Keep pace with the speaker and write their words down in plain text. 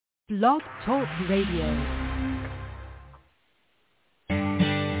Blog Talk Radio.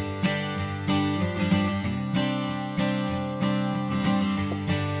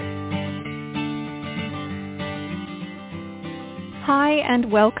 Hi,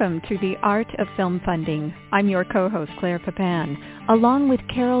 and welcome to The Art of Film Funding. I'm your co-host, Claire Papin, along with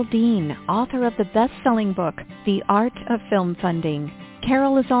Carol Dean, author of the best-selling book, The Art of Film Funding.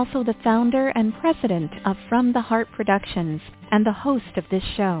 Carol is also the founder and president of From the Heart Productions and the host of this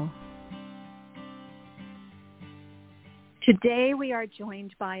show. Today we are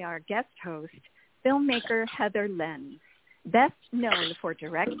joined by our guest host, filmmaker Heather Lenz, best known for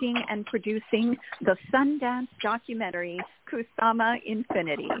directing and producing the Sundance documentary Kusama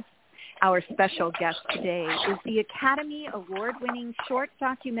Infinity. Our special guest today is the Academy Award-winning short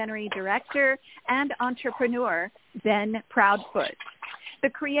documentary director and entrepreneur, Ben Proudfoot, the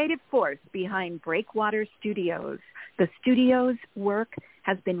creative force behind Breakwater Studios. The studio's work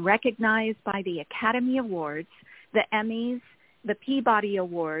has been recognized by the Academy Awards, the Emmys, the Peabody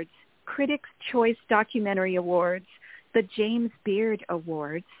Awards, Critics' Choice Documentary Awards, the James Beard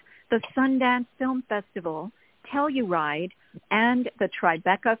Awards, the Sundance Film Festival, Telluride, and the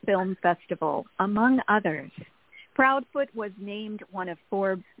Tribeca Film Festival, among others. Proudfoot was named one of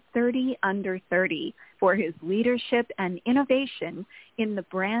Forbes 30 Under 30 for his leadership and innovation in the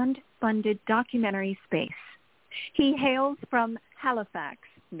brand-funded documentary space. He hails from Halifax,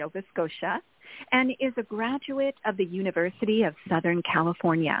 Nova Scotia, and is a graduate of the University of Southern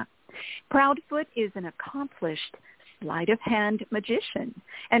California. Proudfoot is an accomplished sleight-of-hand magician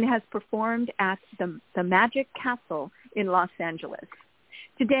and has performed at the Magic Castle in Los Angeles.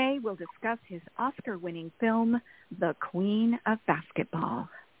 Today, we'll discuss his Oscar-winning film, The Queen of Basketball.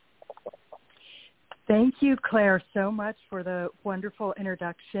 Thank you, Claire, so much for the wonderful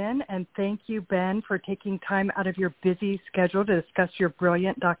introduction, and thank you, Ben, for taking time out of your busy schedule to discuss your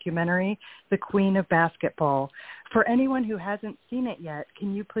brilliant documentary, The Queen of Basketball. For anyone who hasn't seen it yet,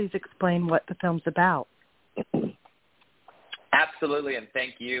 can you please explain what the film's about? Absolutely, and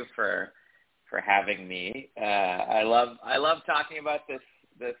thank you for having me. I love talking about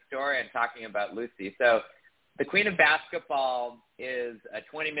this story and talking about Lucy. So, The Queen of Basketball is a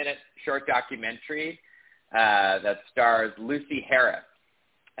 20-minute short documentary that stars Lucy Harris,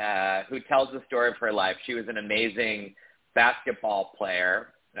 who tells the story of her life. She was an amazing basketball player,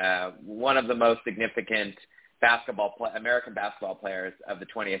 one of the most significant American basketball players of the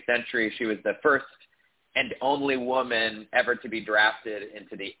 20th century. She was the first and only woman ever to be drafted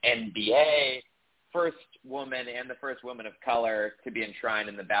into the NBA, first woman and the first woman of color to be enshrined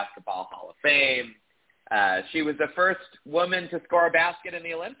in the Basketball Hall of Fame. She was the first woman to score a basket in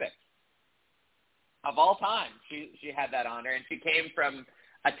the Olympics of all time. She had that honor, and she came from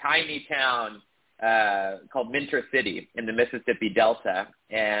a tiny town called Minter City in the Mississippi Delta,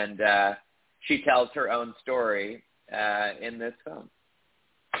 and she tells her own story in this film.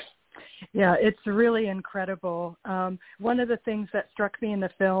 Yeah, it's really incredible. One of the things that struck me in the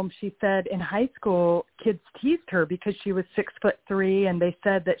film, she said in high school, kids teased her because she was 6'3", and they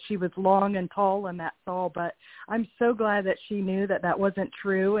said that she was long and tall and that's all. But I'm so glad that she knew that that wasn't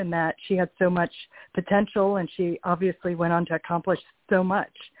true and that she had so much potential, and she obviously went on to accomplish so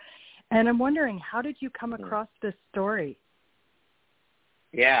much. And I'm wondering, how did you come across this story?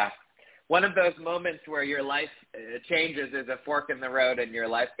 Yeah. One of those moments where your life changes, there's a fork in the road and your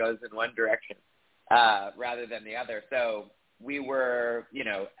life goes in one direction rather than the other. So we were,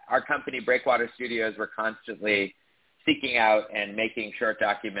 our company, Breakwater Studios, were constantly seeking out and making short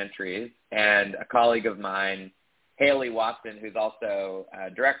documentaries. And a colleague of mine, Haley Watson, who's also a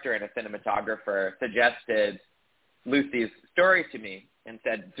director and a cinematographer, suggested Lucy's story to me and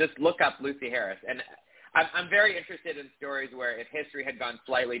said, just look up Lucy Harris. And I'm very interested in stories where if history had gone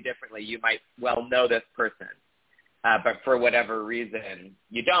slightly differently, you might well know this person, but for whatever reason,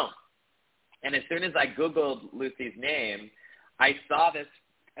 you don't. And as soon as I Googled Lucy's name, I saw this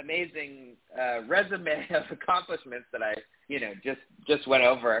amazing resume of accomplishments that I, just went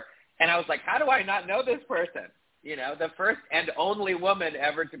over. And I was like, how do I not know this person? The first and only woman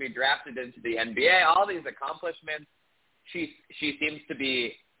ever to be drafted into the NBA, all these accomplishments. She seems to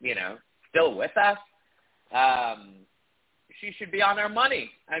be, still with us. She should be on our money.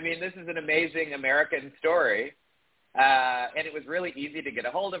 I mean, this is an amazing American story. And it was really easy to get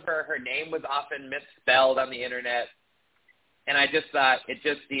a hold of her. Her name was often misspelled on the internet. And I just thought it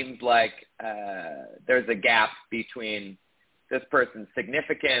just seems like there's a gap between this person's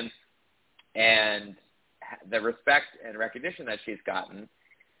significance and the respect and recognition that she's gotten.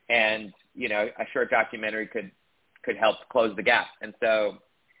 And, a short documentary could help close the gap. And so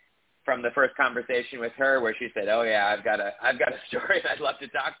from the first conversation with her where she said, "Oh yeah, I've got a story and I'd love to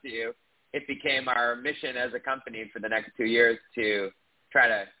talk to you," it became our mission as a company for the next 2 years to try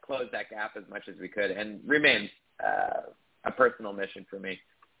to close that gap as much as we could, and remains a personal mission for me.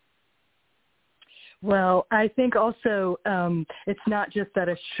 Well, I think also it's not just that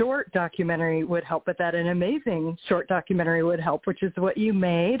a short documentary would help, but that an amazing short documentary would help, which is what you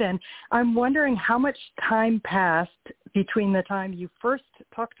made. And I'm wondering how much time passed between the time you first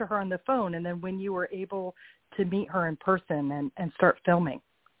talked to her on the phone and then when you were able to meet her in person and start filming.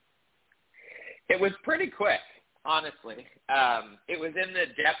 It was pretty quick, honestly. It was in the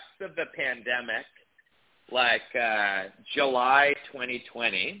depths of the pandemic, like July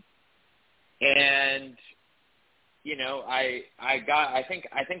 2020. And, you know, I think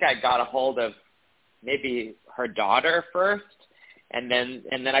I got a hold of maybe her daughter first, and then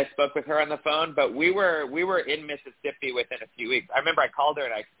I spoke with her on the phone. But we were in Mississippi within a few weeks. I remember I called her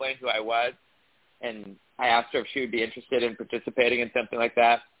and I explained who I was, and I asked her if she would be interested in participating in something like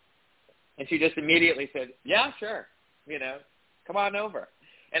that. And she just immediately said, "Yeah, sure, you know, come on over."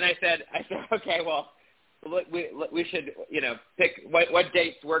 And I said, "Okay, well, we should, you know, pick what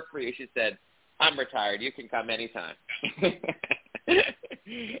dates work for you." She said, "I'm retired. You can come anytime."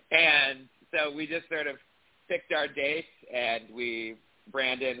 And so we just sort of picked our dates, and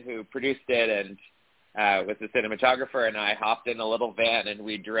Brandon, who produced it and was the cinematographer, and I hopped in a little van, and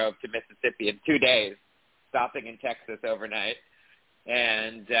we drove to Mississippi in 2 days, stopping in Texas overnight.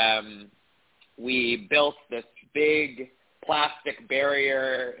 And we built this big plastic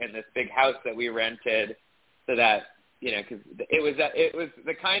barrier in this big house that we rented so that, you know, because it was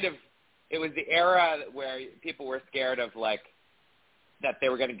the era where people were scared of, like, that they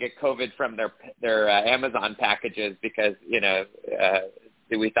were going to get COVID from their Amazon packages because, you know,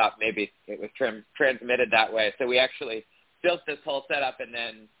 we thought maybe it was transmitted that way. So we actually built this whole setup, and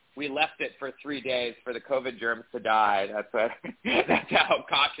then we left it for 3 days for the COVID germs to die. That's how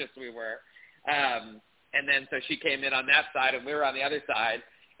cautious we were. And then so she came in on that side, and we were on the other side,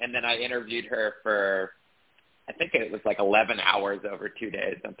 and then I interviewed her for, I think it was like 11 hours over 2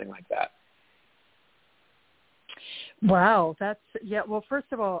 days, something like that. Wow, well,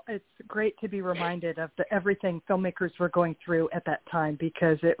 first of all, it's great to be reminded of everything filmmakers were going through at that time,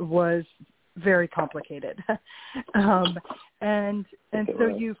 because it was very complicated. And so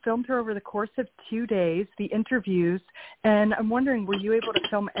you filmed her over the course of 2 days, the interviews, and I'm wondering, were you able to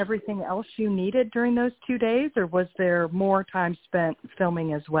film everything else you needed during those 2 days, or was there more time spent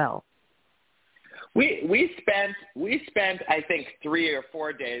filming as well? We spent I think 3 or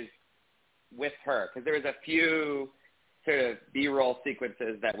 4 days with her, because there was a few sort of B-roll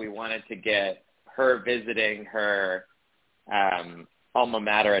sequences that we wanted to get her visiting her alma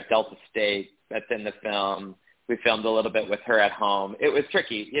mater at Delta State. That's in the film. We filmed a little bit with her at home. It was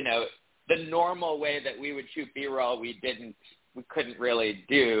tricky, you know. The normal way that we would shoot B-roll, we couldn't really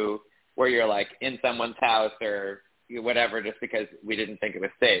do, where you're like in someone's house or whatever, just because we didn't think it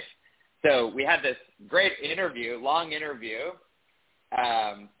was safe. So we had this great long interview,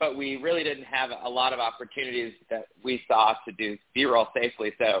 but we really didn't have a lot of opportunities that we saw to do B-roll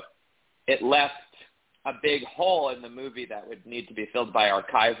safely. So it left a big hole in the movie that would need to be filled by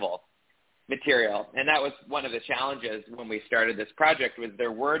archival material. And that was one of the challenges when we started this project, was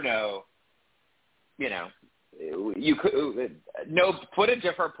there were no, you know, no footage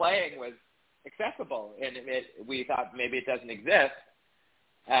of her playing was accessible. And we thought maybe it doesn't exist.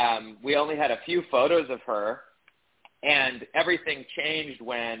 We only had a few photos of her, and everything changed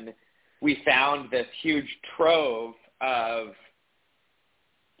when we found this huge trove of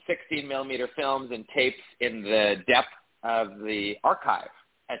 16-millimeter films and tapes in the depth of the archive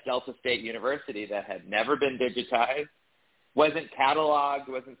at Delta State University that had never been digitized, wasn't cataloged,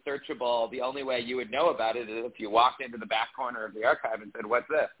 wasn't searchable. The only way you would know about it is if you walked into the back corner of the archive and said, "What's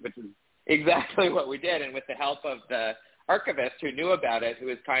this?" Which is exactly what we did. And with the help of the archivist who knew about it, who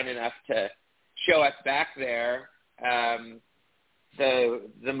was kind enough to show us back there,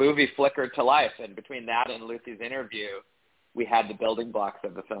 the movie flickered to life. And between that and Lucy's interview, we had the building blocks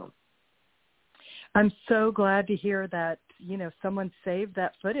of the film. I'm so glad to hear that, you know, someone saved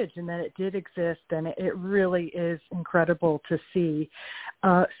that footage and that it did exist, and it really is incredible to see.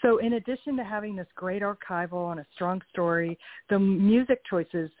 So in addition to having this great archival and a strong story, the music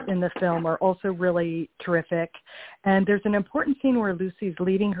choices in the film are also really terrific. And there's an important scene where Lucy's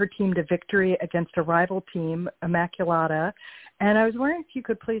leading her team to victory against a rival team, Immaculata. And I was wondering if you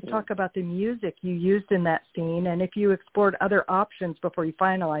could please talk about the music you used in that scene, and if you explored other options before you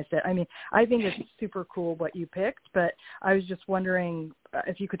finalized it. I mean, I think it's super cool what you picked, but I was just wondering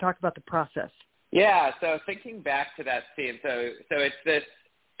if you could talk about the process. Yeah, so thinking back to that scene, so it's this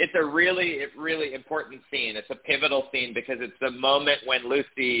it's a really important scene. It's a pivotal scene because it's the moment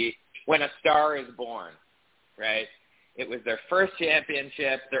when a star is born, right? It was their first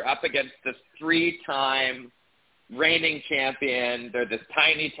championship. They're up against the 3-time reigning champion. They're this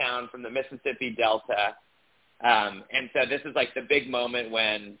tiny town from the Mississippi Delta. And so this is like the big moment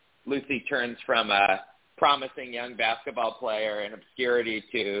when Lucy turns from a promising young basketball player in obscurity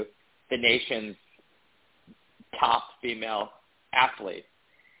to the nation's top female athlete.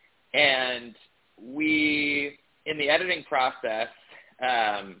 And we, in the editing process,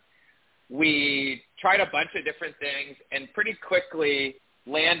 we tried a bunch of different things and pretty quickly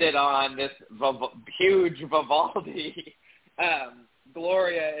landed on this huge Vivaldi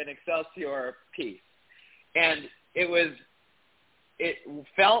Gloria in Excelsior piece. And it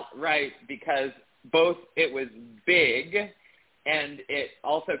felt right because both it was big and it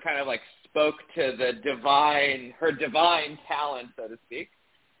also kind of like spoke to her divine talent, so to speak.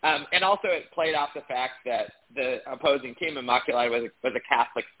 And also it played off the fact that the opposing team, Immaculata, was a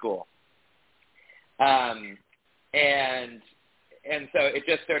Catholic school. And so it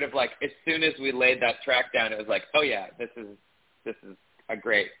just sort of like, as soon as we laid that track down, it was like, oh yeah, this is a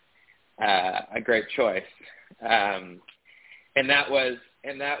great choice. And that was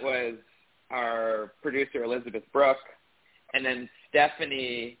our producer, Elizabeth Brooke, and then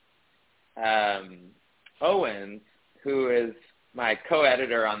Stephanie Owens, who is my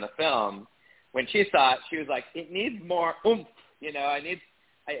co-editor on the film. When she saw it, she was like, it needs more oomph, I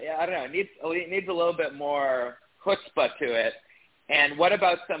don't know, it needs a little bit more chutzpah to it. And what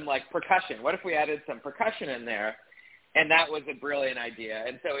about some like percussion? What if we added some percussion in there? And that was a brilliant idea.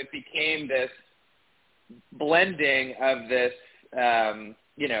 And so it became this blending of this,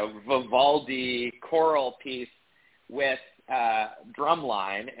 Vivaldi choral piece with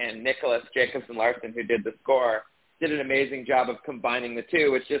drumline, and Nicholas Jacobson-Larson, who did the score, did an amazing job of combining the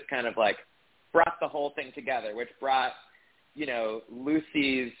two, which just kind of like brought the whole thing together, which brought,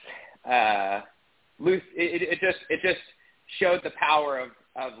 Lucy's, it just showed the power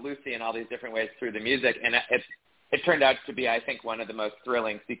of Lucy in all these different ways through the music. And it turned out to be, I think, one of the most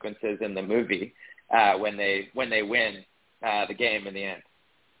thrilling sequences in the movie when they win the game in the end.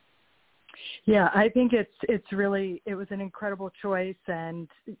 Yeah, I think it was an incredible choice, and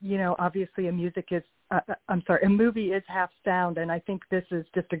obviously a movie is half sound, and I think this is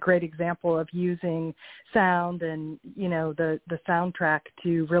just a great example of using sound and the soundtrack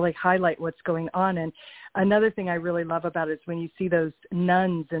to really highlight what's going on. And another thing I really love about it is when you see those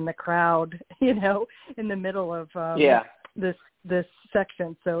nuns in the crowd, in the middle of this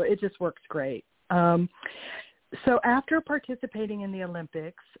section. So it just works great. So after participating in the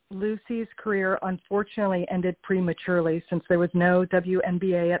Olympics, Lucy's career unfortunately ended prematurely since there was no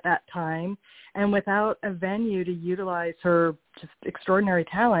WNBA at that time. And without a venue to utilize her just extraordinary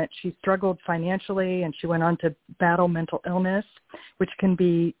talent, she struggled financially, and she went on to battle mental illness, which can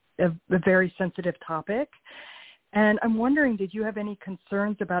be a very sensitive topic. And I'm wondering, did you have any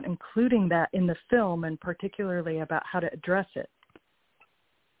concerns about including that in the film, and particularly about how to address it?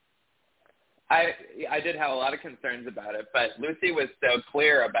 I did have a lot of concerns about it, but Lucy was so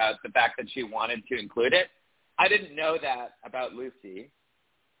clear about the fact that she wanted to include it. I didn't know that about Lucy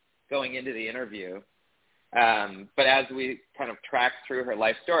going into the interview, but as we kind of tracked through her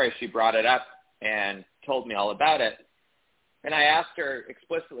life story, she brought it up and told me all about it. And I asked her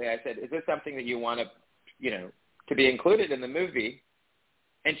explicitly, I said, is this something that you want to be included in the movie?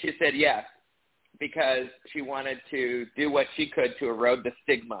 And she said yes, because she wanted to do what she could to erode the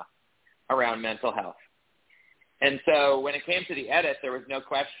stigma around mental health. And so when it came to the edit, there was no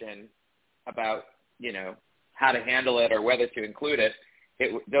question about, how to handle it or whether to include it.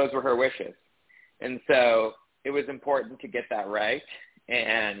 Those were her wishes. And so it was important to get that right.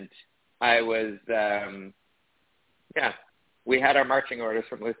 And I was, we had our marching orders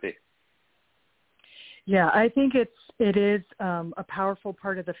from Lucy. Yeah, I think it is a powerful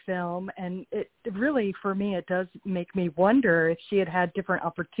part of the film, and it really, for me, it does make me wonder if she had had different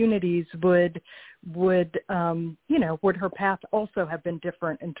opportunities, would her path also have been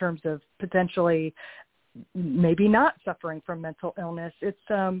different in terms of potentially maybe not suffering from mental illness? It's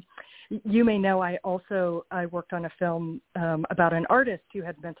you may know, I worked on a film about an artist who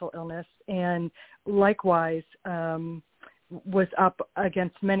had mental illness, and likewise was up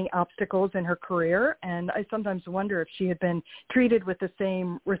against many obstacles in her career. And I sometimes wonder if she had been treated with the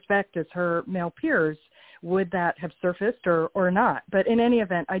same respect as her male peers, would that have surfaced or not? But in any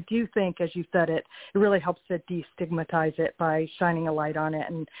event, I do think, as you said, it really helps to destigmatize it by shining a light on it.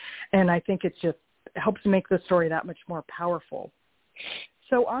 And I think it just helps make the story that much more powerful.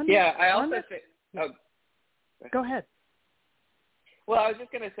 So I also think, go ahead. Well, I was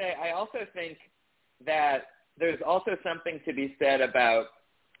just going to say, I also think that there's also something to be said about,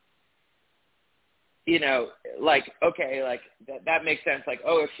 like, okay, like that makes sense. Like,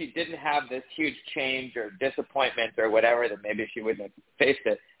 oh, if she didn't have this huge change or disappointment or whatever, then maybe she wouldn't have faced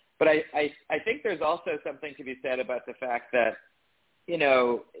it. But I think there's also something to be said about the fact that,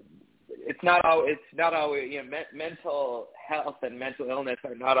 it's not always, mental health and mental illness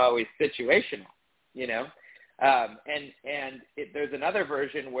are not always situational, there's another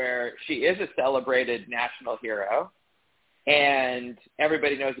version where she is a celebrated national hero and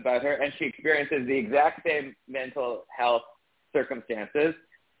everybody knows about her and she experiences the exact same mental health circumstances.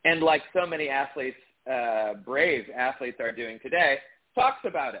 And like so many athletes, brave athletes are doing today, talks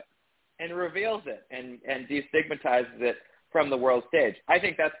about it and reveals it and destigmatizes it from the world stage. I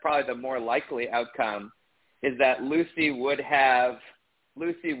think that's probably the more likely outcome, is that Lucy would have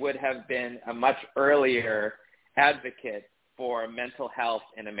been a much earlier advocate for mental health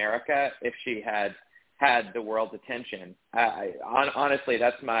in America if she had the world's attention. Honestly,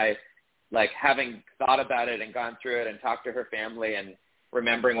 that's my, like, having thought about it and gone through it and talked to her family and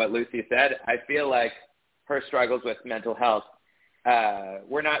remembering what Lucy said, I feel like her struggles with mental health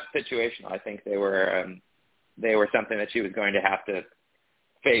were not situational. I think they were something that she was going to have to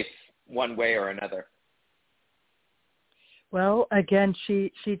face one way or another. Well, again,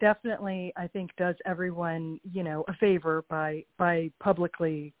 she definitely, I think, does everyone, a favor by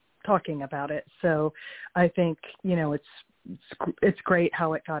publicly talking about it. So I think, it's great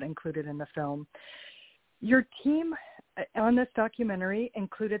how it got included in the film. Your team on this documentary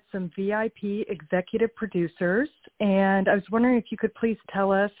included some VIP executive producers, and I was wondering if you could please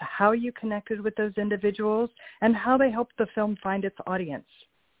tell us how you connected with those individuals and how they helped the film find its audience.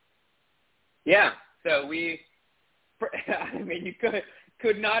 Yeah, so you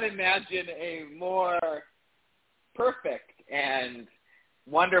could not imagine a more perfect and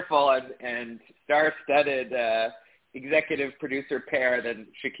wonderful and star-studded executive producer pair than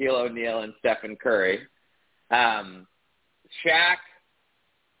Shaquille O'Neal and Stephen Curry. Shaq,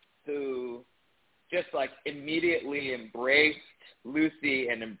 who just like immediately embraced Lucy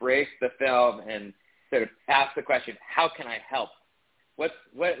and embraced the film and sort of asked the question, how can I help? What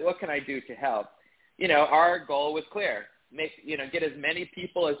can I do to help? Our goal was clear. Get as many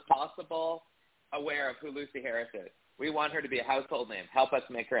people as possible aware of who Lucy Harris is. We want her to be a household name. Help us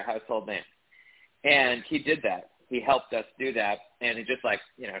make her a household name. And he did that. He helped us do that. And it just like,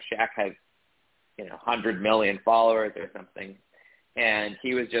 Shaq has 100 million followers or something. And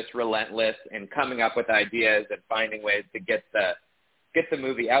he was just relentless in coming up with ideas and finding ways to get the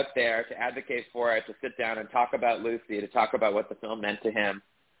movie out there, to advocate for it, to sit down and talk about Lucy, to talk about what the film meant to him.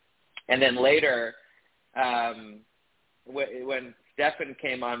 And then later, when Stephen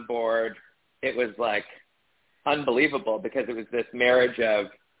came on board, it was like unbelievable because it was this marriage of,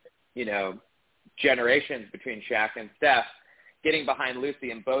 generations between Shaq and Steph getting behind Lucy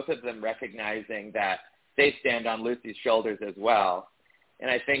and both of them recognizing that they stand on Lucy's shoulders as well.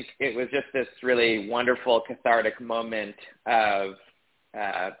 And I think it was just this really wonderful, cathartic moment of,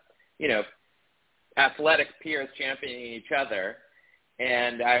 athletic peers championing each other.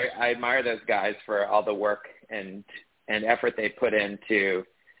 And I admire those guys for all the work and effort they put into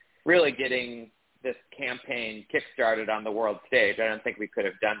really getting this campaign kickstarted on the world stage. I don't think we could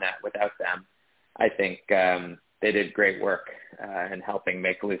have done that without them. I think they did great work in helping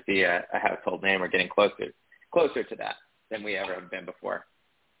make Lucy a household name or getting closer to that than we ever have been before.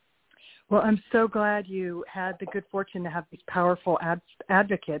 Well, I'm so glad you had the good fortune to have these powerful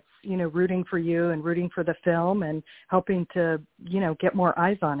advocates, rooting for you and rooting for the film and helping to, get more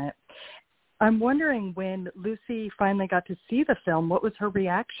eyes on it. I'm wondering, when Lucy finally got to see the film, what was her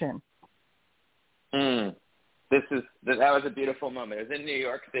reaction? That was a beautiful moment. It was in New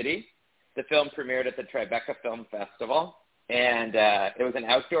York City. The film premiered at the Tribeca Film Festival, and it was an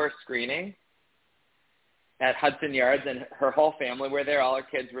outdoor screening at Hudson Yards, and her whole family were there. All her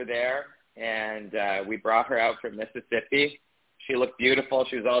kids were there, and we brought her out from Mississippi. She looked beautiful.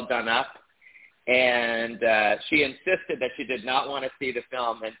 She was all done up, and she insisted that she did not want to see the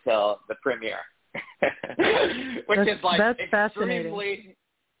film until the premiere, which is like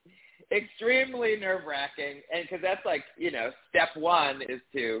extremely nerve-wracking, and because that's like, step one is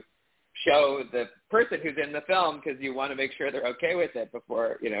to show the person who's in the film, because you want to make sure they're okay with it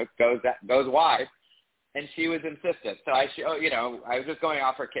before, it goes wide. And she was insistent. So I was just going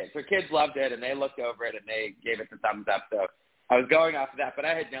off her kids. Her kids loved it, and they looked over it, and they gave it the thumbs up. So I was going off of that, but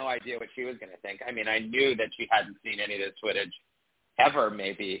I had no idea what she was going to think. I mean, I knew that she hadn't seen any of this footage ever,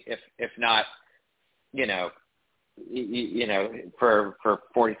 maybe, if not, for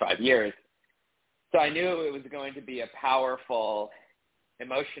 45 years. So I knew it was going to be a powerful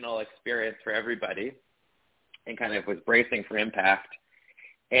emotional experience for everybody and kind of was bracing for impact.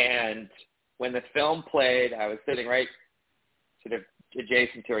 And when the film played, I was sitting right sort of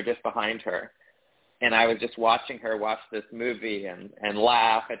adjacent to her, just behind her. And I was just watching her watch this movie and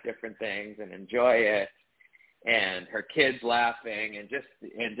laugh at different things and enjoy it, and her kids laughing, and just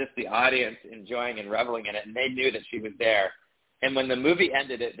the audience enjoying and reveling in it. And they knew that she was there. And when the movie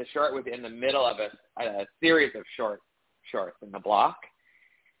ended, the short was in the middle of a series of shorts in the block,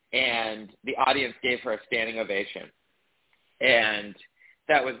 and the audience gave her a standing ovation. And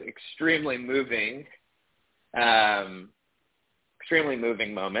that was extremely moving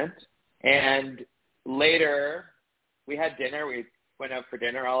moment. And later, we had dinner. We went out for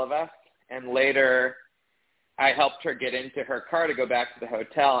dinner, all of us. And later, I helped her get into her car to go back to the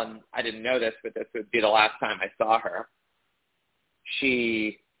hotel. And I didn't know this, but this would be the last time I saw her.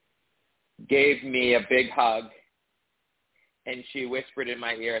 She gave me a big hug, and she whispered in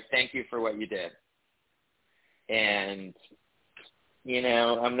my ear, "Thank you for what you did." And, you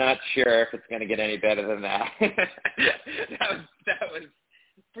know, I'm not sure if it's going to get any better than that. that was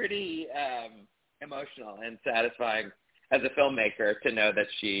pretty emotional and satisfying as a filmmaker to know that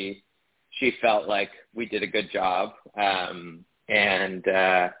she felt like we did a good job. That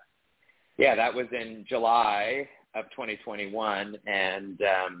was in July of 2021, and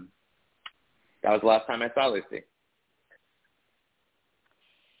that was the last time I saw Lucy.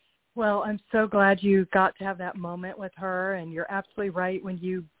 Well, I'm so glad you got to have that moment with her, and you're absolutely right. When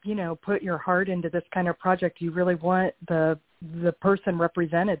you put your heart into this kind of project, you really want the person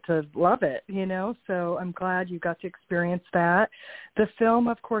represented to love it, so I'm glad you got to experience that. The film,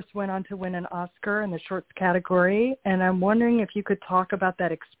 of course, went on to win an Oscar in the shorts category, and I'm wondering if you could talk about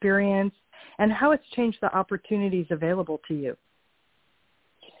that experience and how it's changed the opportunities available to you.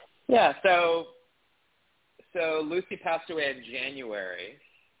 Yeah, so Lucy passed away in January.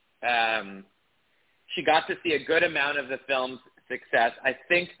 She got to see a good amount of the film's success. I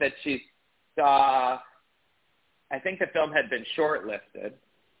think that I think the film had been shortlisted.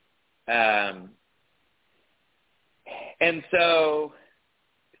 And so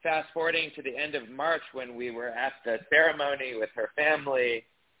fast forwarding to the end of March when we were at the ceremony with her family,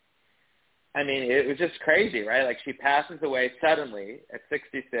 I mean, it was just crazy, right? Like, she passes away suddenly at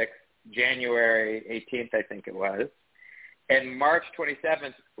 66, January 18th, I think it was. And March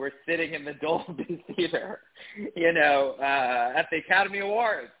 27th, we're sitting in the Dolby Theater, at the Academy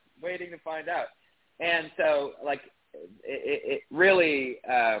Awards, waiting to find out. And so, like, it really,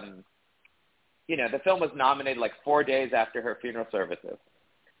 the film was nominated like 4 days after her funeral services.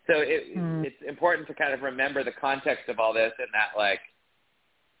 So it's important to kind of remember the context of all this, and that, like,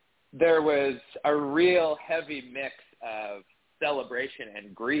 there was a real heavy mix of celebration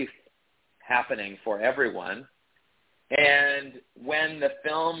and grief happening for everyone. And when the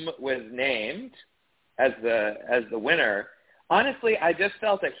film was named as the winner, honestly, I just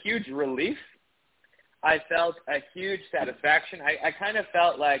felt a huge relief. I felt a huge satisfaction. I kind of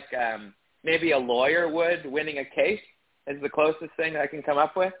felt like maybe a lawyer would winning a case is the closest thing I can come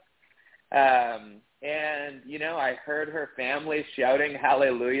up with. And, I heard her family shouting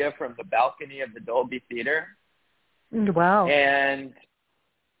hallelujah from the balcony of the Dolby Theater. Wow. And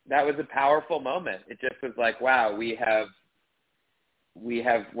that was a powerful moment. It just was like, wow, we're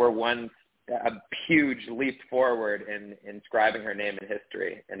a huge leap forward in inscribing her name in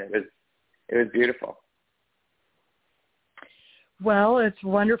history. And it was beautiful. Well, it's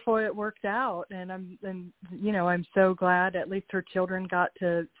wonderful it worked out, and I'm so glad at least her children got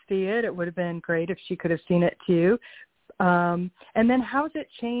to see it. It would have been great if she could have seen it too. And then how's it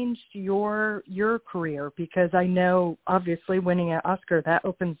changed your career? Because I know, obviously, winning an Oscar, that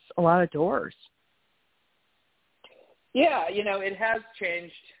opens a lot of doors. Yeah, it has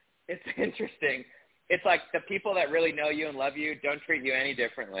changed. It's interesting. It's like the people that really know you and love you don't treat you any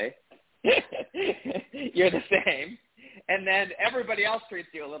differently. You're the same. And then everybody else treats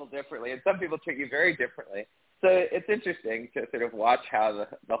you a little differently, and some people treat you very differently. So it's interesting to sort of watch how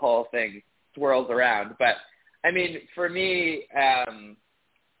the whole thing swirls around. But, I mean, for me,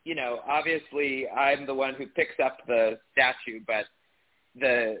 obviously I'm the one who picks up the statue, but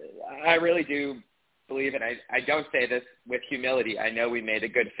I really do believe, and I don't say this with humility, I know we made a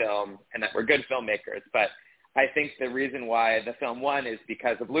good film and that we're good filmmakers, but I think the reason why the film won is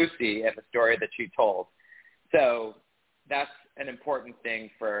because of Lucy and the story that she told. So that's an important thing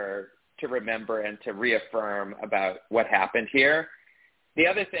to remember and to reaffirm about what happened here. The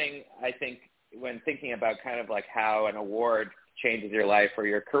other thing, I think, when thinking about kind of like how an award changes your life or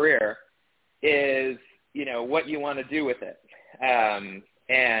your career is, what you want to do with it,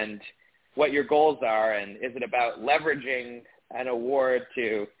 and what your goals are, and is it about leveraging an award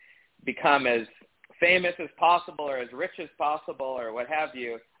to become as famous as possible or as rich as possible or what have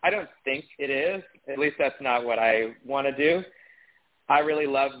you. I don't think it is. At least that's not what I want to do. I really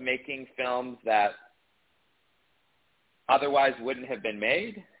love making films that otherwise wouldn't have been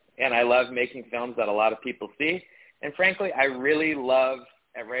made, and I love making films that a lot of people see. And frankly, I really love,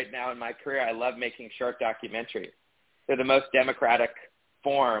 right now in my career, I love making short documentaries. They're the most democratic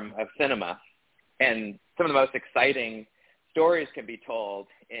form of cinema, and some of the most exciting stories can be told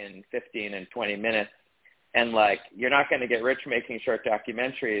in 15 and 20 minutes. And like, you're not going to get rich making short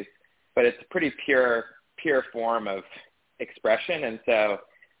documentaries, but it's a pretty pure form of expression. And so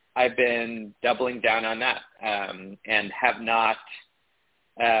I've been doubling down on that, and have not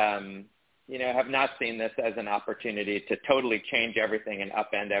seen this as an opportunity to totally change everything and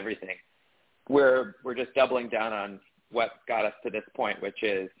upend everything. We're just doubling down on what got us to this point, which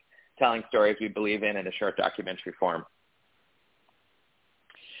is telling stories we believe in a short documentary form.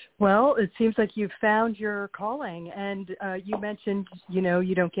 Well, it seems like you've found your calling, and you mentioned,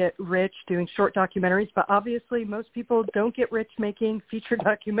 you don't get rich doing short documentaries, but obviously most people don't get rich making feature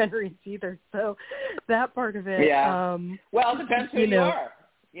documentaries either. So that part of it. Yeah. Well, it depends who you are.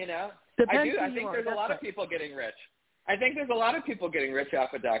 Depends I think there's a lot of people getting rich. I think there's a lot of people getting rich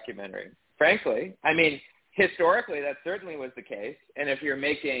off a documentary, frankly. I mean, historically, that certainly was the case. And if you're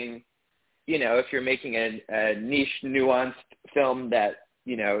making, a niche, nuanced film that,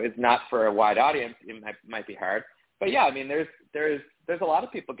 is not for a wide audience, it might be hard. But yeah, I mean, there's a lot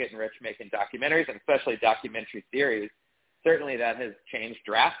of people getting rich making documentaries, and especially documentary series. Certainly that has changed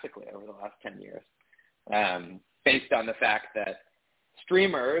drastically over the last 10 years, based on the fact that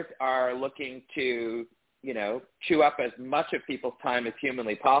streamers are looking to, chew up as much of people's time as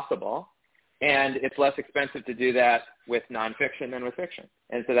humanly possible. And it's less expensive to do that with nonfiction than with fiction.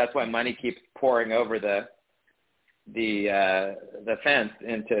 And so that's why money keeps pouring over the fence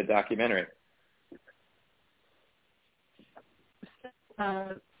into documentary.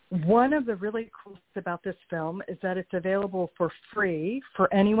 One of the really cool things about this film is that it's available for free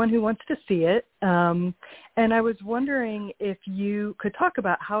for anyone who wants to see it. And I was wondering if you could talk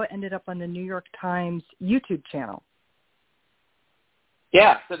about how it ended up on the New York Times YouTube channel.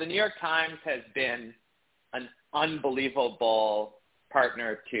 Yeah, so the New York Times has been an unbelievable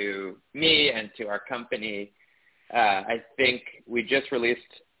partner to me and to our company. I think we just released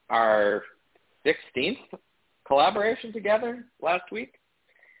our 16th collaboration together last week.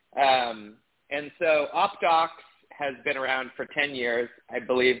 And so OpDocs has been around for 10 years. I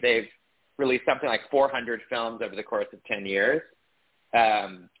believe they've released something like 400 films over the course of 10 years.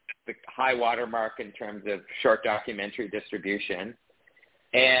 The high watermark in terms of short documentary distribution.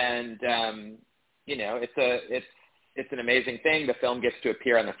 And, it's an amazing thing. The film gets to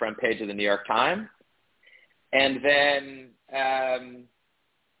appear on the front page of the New York Times. And then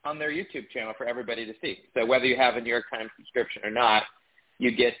on their YouTube channel for everybody to see. So whether you have a New York Times subscription or not,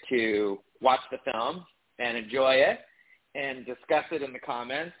 you get to watch the film and enjoy it and discuss it in the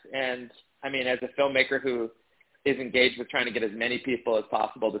comments. And, I mean, as a filmmaker who is engaged with trying to get as many people as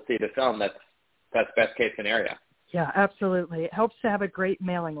possible to see the film, that's best case scenario. Yeah, absolutely. It helps to have a great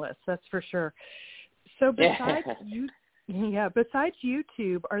mailing list, that's for sure. So besides besides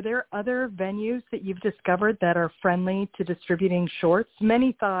YouTube, are there other venues that you've discovered that are friendly to distributing shorts?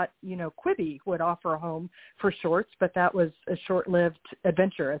 Many thought, Quibi would offer a home for shorts, but that was a short-lived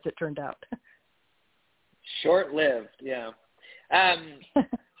adventure, as it turned out. Short-lived, yeah.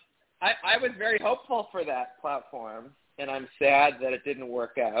 I was very hopeful for that platform, and I'm sad that it didn't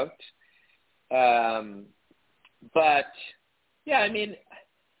work out. But, yeah, I mean,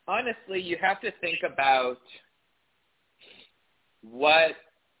 honestly, you have to think about what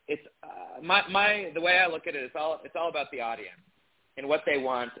it's the way I look at it is it's all about the audience and what they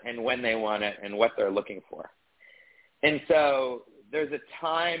want and when they want it and what they're looking for. And so there's a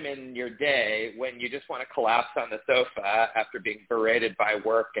time in your day when you just want to collapse on the sofa after being berated by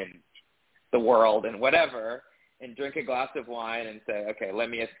work and the world and whatever, and drink a glass of wine and say, okay,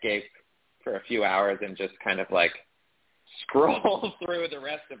 let me escape for a few hours and just kind of like scroll through the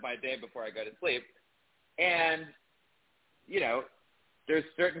rest of my day before I go to sleep. And, there's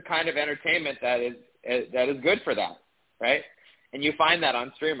certain kind of entertainment that is good for that, right? And you find that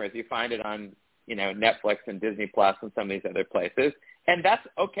on streamers. You find it on, Netflix and Disney Plus and some of these other places. And that's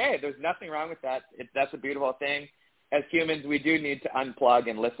okay. There's nothing wrong with that. That's a beautiful thing. As humans, we do need to unplug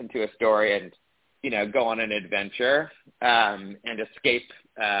and listen to a story and, go on an adventure and escape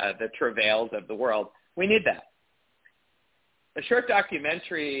the travails of the world. We need that. A short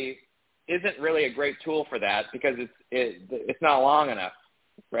documentary isn't really a great tool for that because it's not long enough,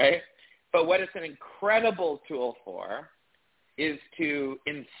 right? But what it's an incredible tool for is to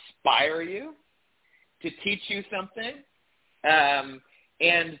inspire you, to teach you something,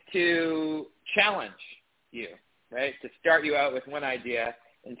 and to challenge you, right? To start you out with one idea,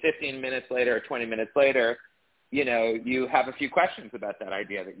 and 15 minutes later or 20 minutes later, you have a few questions about that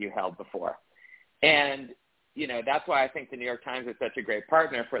idea that you held before. And, that's why I think the New York Times is such a great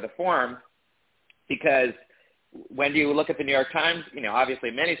partner for the forum, because when you look at the New York Times,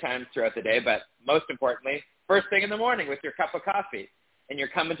 obviously many times throughout the day, but most importantly, first thing in the morning with your cup of coffee, and you're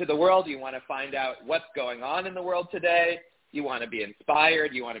coming to the world, you want to find out what's going on in the world today, you want to be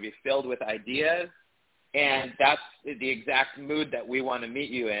inspired, you want to be filled with ideas, and that's the exact mood that we want to meet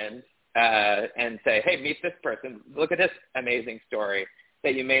you in, and say, hey, meet this person, look at this amazing story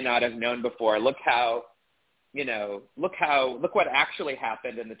that you may not have known before, look what actually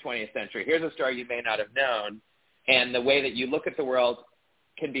happened in the 20th century. Here's a story you may not have known, and the way that you look at the world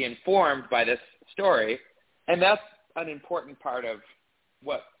can be informed by this story, and that's an important part of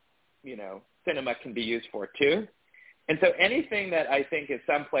what, cinema can be used for too. And so anything that I think is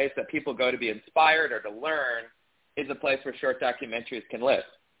some place that people go to be inspired or to learn is a place where short documentaries can live.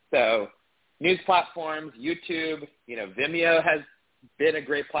 So news platforms, YouTube, Vimeo has been a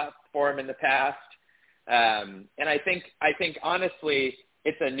great platform in the past. And I think honestly,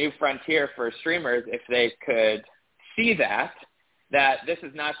 it's a new frontier for streamers if they could see that this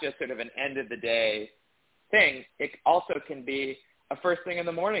is not just sort of an end of the day thing. It also can be a first thing in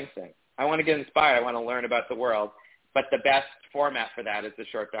the morning thing. I want to get inspired. I want to learn about the world. But the best format for that is the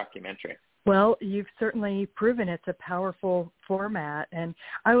short documentary. Well, you've certainly proven it's a powerful format. And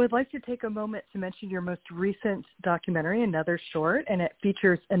I would like to take a moment to mention your most recent documentary, Another Short, and it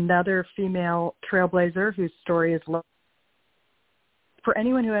features another female trailblazer whose story is loved. For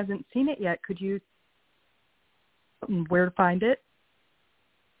anyone who hasn't seen it yet, could you where to find it?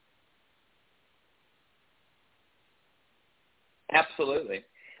 Absolutely.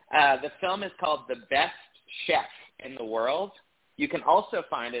 The film is called The Best Chef in the World. You can also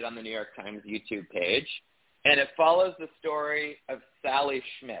find it on the New York Times YouTube page, and it follows the story of Sally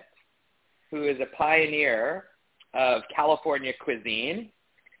Schmidt, who is a pioneer of California cuisine.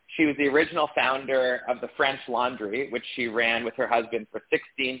 She was the original founder of the French Laundry, which she ran with her husband for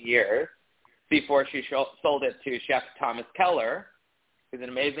 16 years before she sold it to Chef Thomas Keller, who's an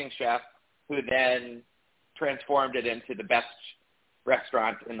amazing chef, who then transformed it into the best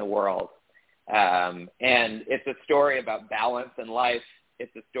restaurant in the world. And it's a story about balance in life.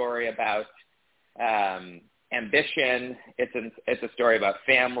 It's a story about ambition. It's a story about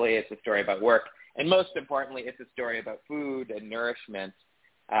family. It's a story about work. And most importantly, it's a story about food and nourishment.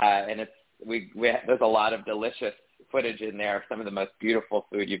 And there's a lot of delicious footage in there of some of the most beautiful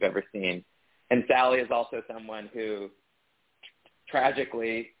food you've ever seen. And Sally is also someone who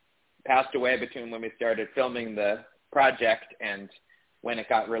tragically passed away between when we started filming the project and when it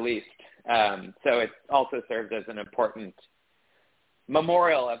got released. So it also serves as an important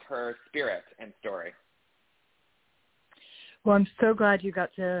memorial of her spirit and story. Well, I'm so glad you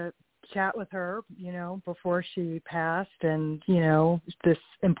got to chat with her, before she passed, and, this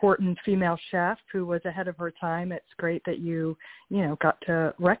important female chef who was ahead of her time. It's great that you got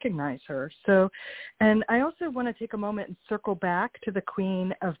to recognize her. So, and I also want to take a moment and circle back to the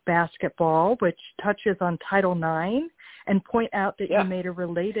Queen of Basketball, which touches on Title IX, and point out that you made a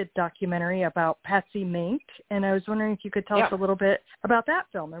related documentary about Patsy Mink. And I was wondering if you could tell us a little bit about that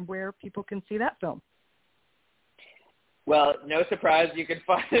film and where people can see that film. Well, no surprise, you can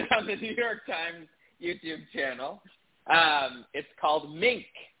find it on the New York Times YouTube channel. It's called Mink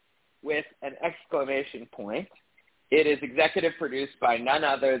with an exclamation point. It is executive produced by none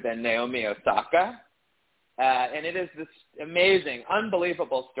other than Naomi Osaka. And it is this amazing,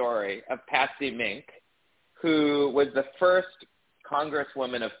 unbelievable story of Patsy Mink, who was the first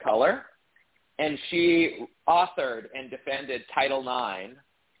congresswoman of color. And she authored and defended Title IX,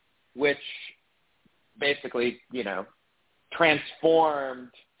 which basically, transformed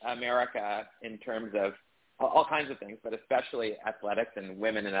America in terms of all kinds of things, but especially athletics and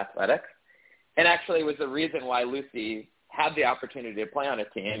women in athletics. And actually was the reason why Lucy had the opportunity to play on a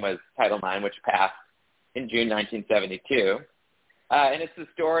team was Title IX, which passed in June 1972. And it's the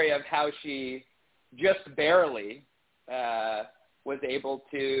story of how she just barely was able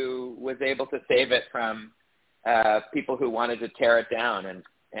to save it from people who wanted to tear it down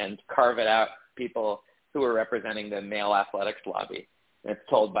and carve it out, people who were representing the male athletics lobby. And it's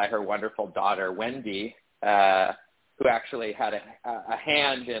told by her wonderful daughter, Wendy, who actually had a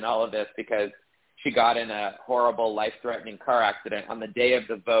hand in all of this because she got in a horrible, life-threatening car accident on the day of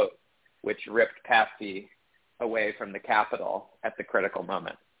the vote, which ripped Patsy away from the Capitol at the critical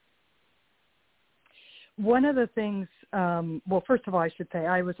moment. one of the things, well, first of all, I should say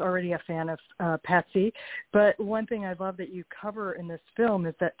I was already a fan of Patsy, but one thing I love that you cover in this film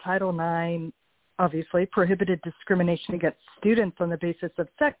is that Title IX obviously prohibited discrimination against students on the basis of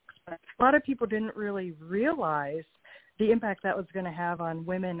sex. But a lot of people didn't really realize the impact that was going to have on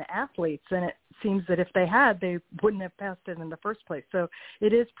women athletes, and it seems that if they had, they wouldn't have passed it in the first place. So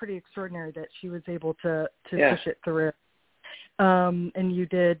it is pretty extraordinary that she was able to push it through. And you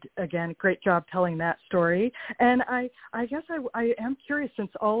did, again, a great job telling that story. And I guess I am curious,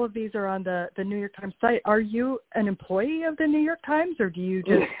 since all of these are on the New York Times site, are you an employee of the New York Times, or do you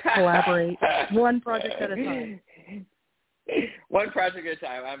just collaborate one project at a time? One project at a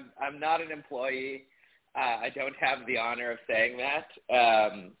time. I'm not an employee. I don't have the honor of saying that,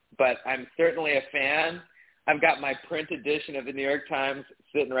 but I'm certainly a fan. I've got my print edition of the New York Times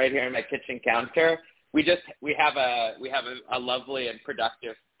sitting right here on my kitchen counter. We have a lovely and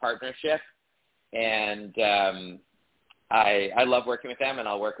productive partnership, and I love working with them, and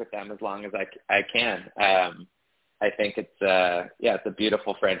I'll work with them as long as I can. I think it's a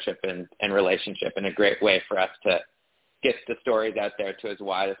beautiful friendship and relationship, and a great way for us to get the stories out there to as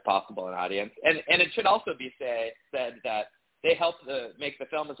wide as possible an audience. And it should also be said that they help make the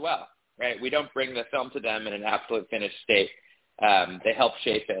film as well, right? We don't bring the film to them in an absolute finished state. They help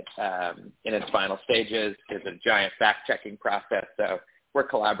shape it in its final stages. There's a giant fact-checking process, so we're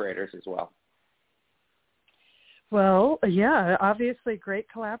collaborators as well. Well, yeah, obviously great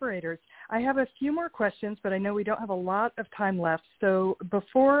collaborators. I have a few more questions, but I know we don't have a lot of time left. So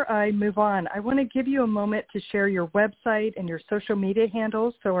before I move on, I want to give you a moment to share your website and your social media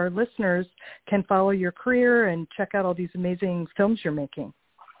handles so our listeners can follow your career and check out all these amazing films you're making.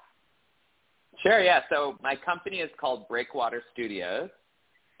 Sure, yeah. So my company is called Breakwater Studios,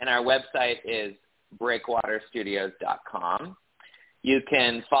 and our website is breakwaterstudios.com. You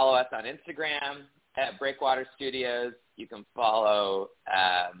can follow us on Instagram at Breakwater Studios. You can follow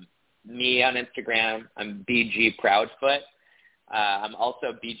me on Instagram. I'm BG Proudfoot. I'm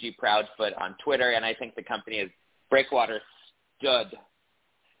also BG Proudfoot on Twitter, and I think the company is Breakwater Stud.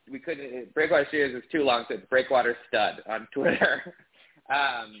 Breakwater Studios is too long, so it's Breakwater Stud on Twitter.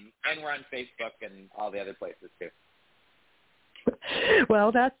 And we're on Facebook and all the other places too.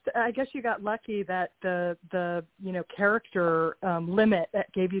 Well, I guess you got lucky that the character limit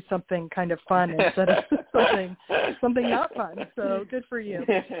that gave you something kind of fun instead of something not fun. So good for you.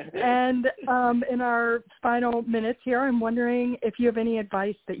 And in our final minutes here, I'm wondering if you have any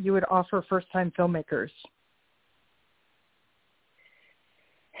advice that you would offer first-time filmmakers.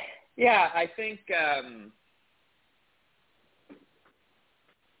 Yeah, I think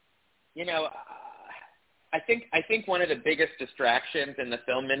I think one of the biggest distractions in the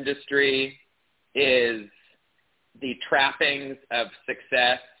film industry is the trappings of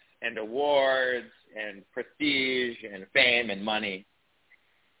success and awards and prestige and fame and money.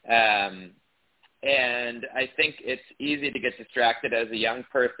 And I think it's easy to get distracted as a young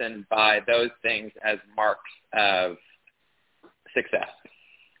person by those things as marks of success.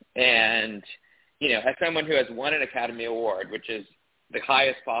 And, as someone who has won an Academy Award, which is the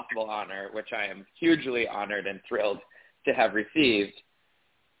highest possible honor, which I am hugely honored and thrilled to have received,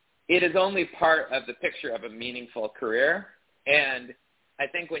 it is only part of the picture of a meaningful career. And I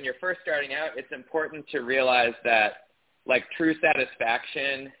think when you're first starting out, it's important to realize that, like, true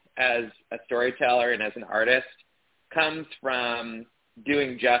satisfaction as a storyteller and as an artist comes from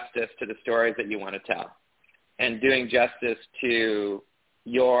doing justice to the stories that you want to tell and doing justice to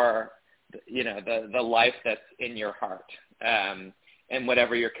your, the life that's in your heart. And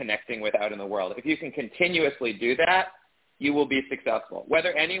whatever you're connecting with out in the world. If you can continuously do that, you will be successful.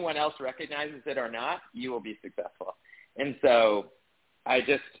 Whether anyone else recognizes it or not, you will be successful. And so I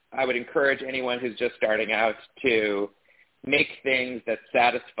would encourage anyone who's just starting out to make things that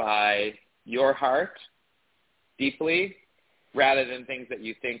satisfy your heart deeply rather than things that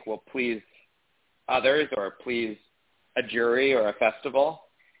you think will please others or please a jury or a festival.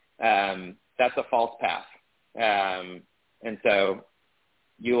 That's a false path. And so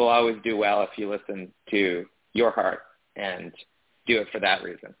you will always do well if you listen to your heart and do it for that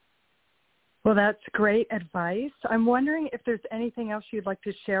reason. Well, that's great advice. I'm wondering if there's anything else you'd like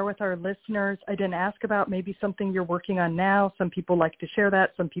to share with our listeners. I didn't ask about maybe something you're working on now. Some people like to share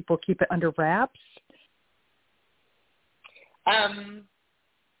that. Some people keep it under wraps.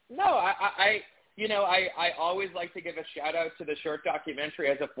 No, I always like to give a shout out to the short documentary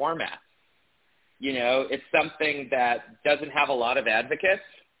as a format. It's something that doesn't have a lot of advocates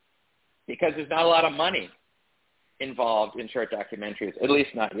because there's not a lot of money involved in short documentaries, at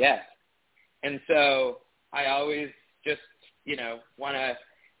least not yet. And so I always just, want to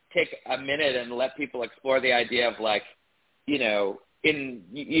take a minute and let people explore the idea of like, you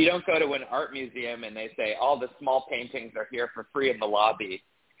don't go to an art museum and they say all the small paintings are here for free in the lobby.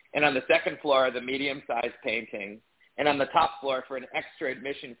 And on the second floor are the medium-sized paintings. And on the top floor, for an extra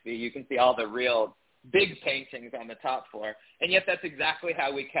admission fee, you can see all the real big paintings on the top floor. And yet that's exactly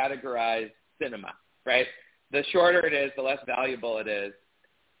how we categorize cinema, right? The shorter it is, the less valuable it is.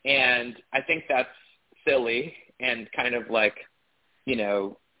 And I think that's silly and kind of like,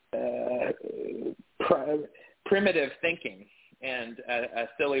 primitive thinking and a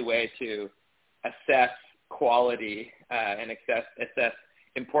silly way to assess quality and assess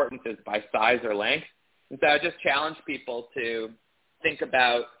importances by size or length. And so I just challenge people to think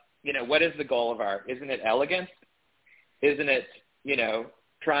about, what is the goal of art? Isn't it elegance? Isn't it,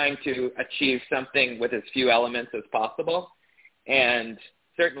 trying to achieve something with as few elements as possible? And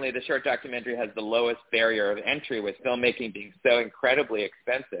certainly the short documentary has the lowest barrier of entry, with filmmaking being so incredibly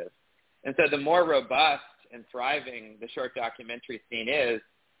expensive. And so the more robust and thriving the short documentary scene is,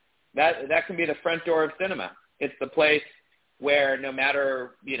 that can be the front door of cinema. It's the place where no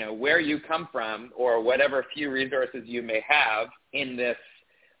matter, where you come from or whatever few resources you may have in this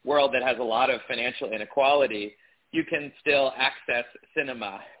world that has a lot of financial inequality, you can still access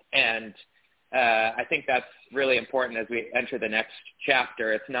cinema. And I think that's really important as we enter the next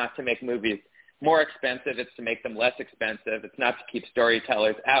chapter. It's not to make movies more expensive. It's to make them less expensive. It's not to keep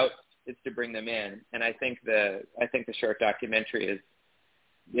storytellers out. It's to bring them in. And I think the short documentary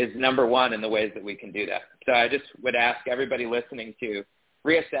is number one in the ways that we can do that. So I just would ask everybody listening to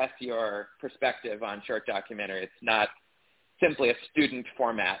reassess your perspective on short documentary. It's not simply a student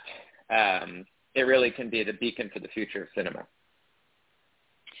format. It really can be the beacon for the future of cinema.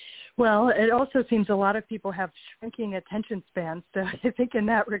 Well, it also seems a lot of people have shrinking attention spans, so I think in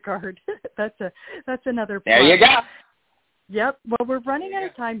that regard, that's another point. There you go. Yep. Well, we're running out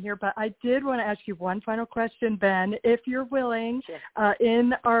of time here, but I did want to ask you one final question, Ben, if you're willing. Sure.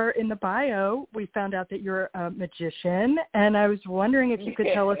 In the bio, we found out that you're a magician, and I was wondering if you could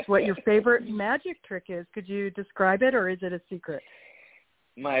tell us what your favorite magic trick is. Could you describe it, or is it a secret?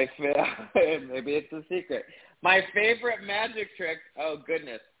 Maybe it's a secret. My favorite magic trick. Oh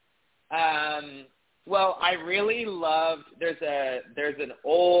goodness. Well, I really loved. There's an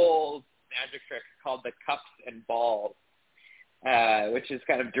old magic trick called the cups and balls, which is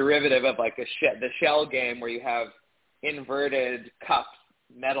kind of derivative of like the shell game, where you have inverted cups,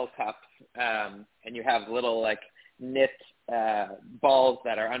 metal cups, and you have little like knit balls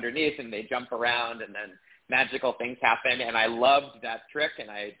that are underneath, and they jump around, and then magical things happen. And I loved that trick, and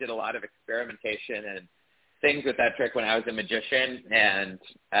I did a lot of experimentation and things with that trick when I was a magician. And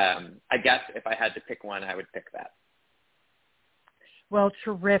I guess if I had to pick one, I would pick that. Well,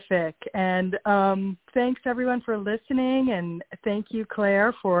 terrific. And thanks, everyone, for listening. And thank you,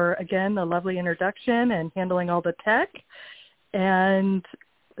 Claire, for, again, the lovely introduction and handling all the tech. And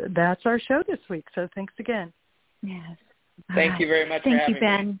that's our show this week. So thanks again. Yes. Thank you very much for having me. Thank you,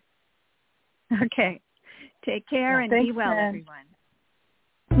 Ben. Okay. Take care and be well, Ben. everyone.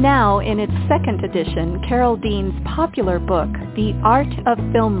 Now, in its second edition, Carol Dean's popular book, The Art of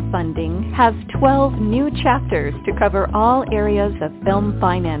Film Funding, has 12 new chapters to cover all areas of film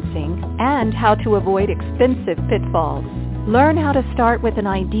financing and how to avoid expensive pitfalls. Learn how to start with an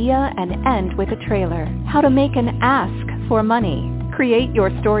idea and end with a trailer, how to make an ask for money, create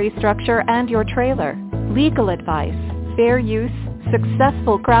your story structure and your trailer, legal advice, fair use,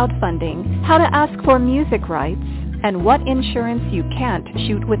 successful crowdfunding, how to ask for music rights, and what insurance you can't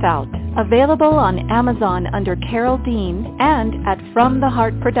shoot without. Available on Amazon under Carol Dean and at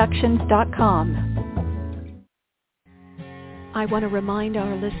FromTheHeartProductions.com. I want to remind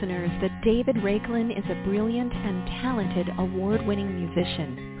our listeners that David Raiklin is a brilliant and talented award-winning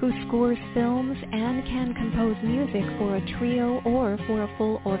musician who scores films and can compose music for a trio or for a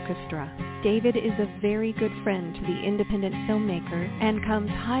full orchestra. David is a very good friend to the independent filmmaker and comes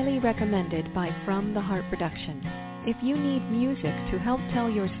highly recommended by From the Heart Productions. If you need music to help tell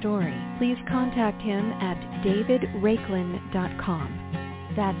your story, please contact him at davidraiklin.com.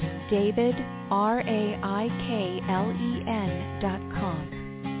 That's David, RAIKLEN.com.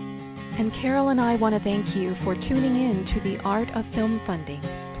 And Carol and I want to thank you for tuning in to The Art of Film Funding.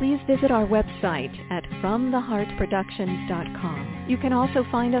 Please visit our website at FromTheHeartProductions.com. You can also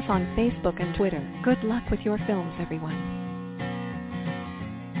find us on Facebook and Twitter. Good luck with your films, everyone.